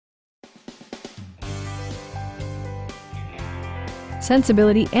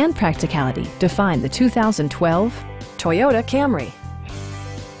Sensibility and practicality define the 2012 Toyota Camry.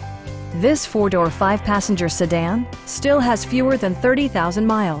 This four-door, five-passenger sedan still has fewer than 30,000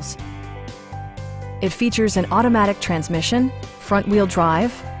 miles. It features an automatic transmission, front-wheel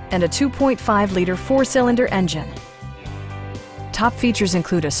drive, and a 2.5-liter four-cylinder engine. Top features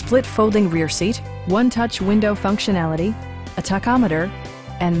include a split folding rear seat, one-touch window functionality, a tachometer,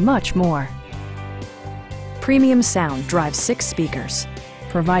 and much more. Premium sound drives 6 speakers,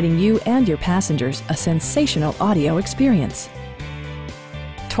 providing you and your passengers a sensational audio experience.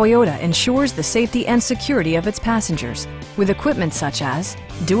 Toyota ensures the safety and security of its passengers with equipment such as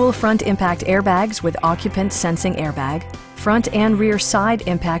dual front impact airbags with occupant sensing airbag, front and rear side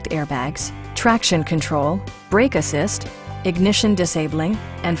impact airbags, traction control, brake assist, ignition disabling,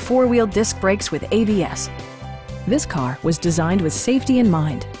 and four-wheel disc brakes with ABS. This car was designed with safety in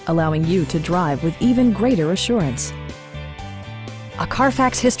mind, allowing you to drive with even greater assurance. A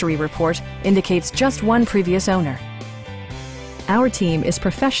Carfax history report indicates just one previous owner. Our team is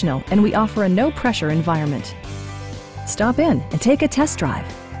professional and we offer a no-pressure environment. Stop in and take a test drive.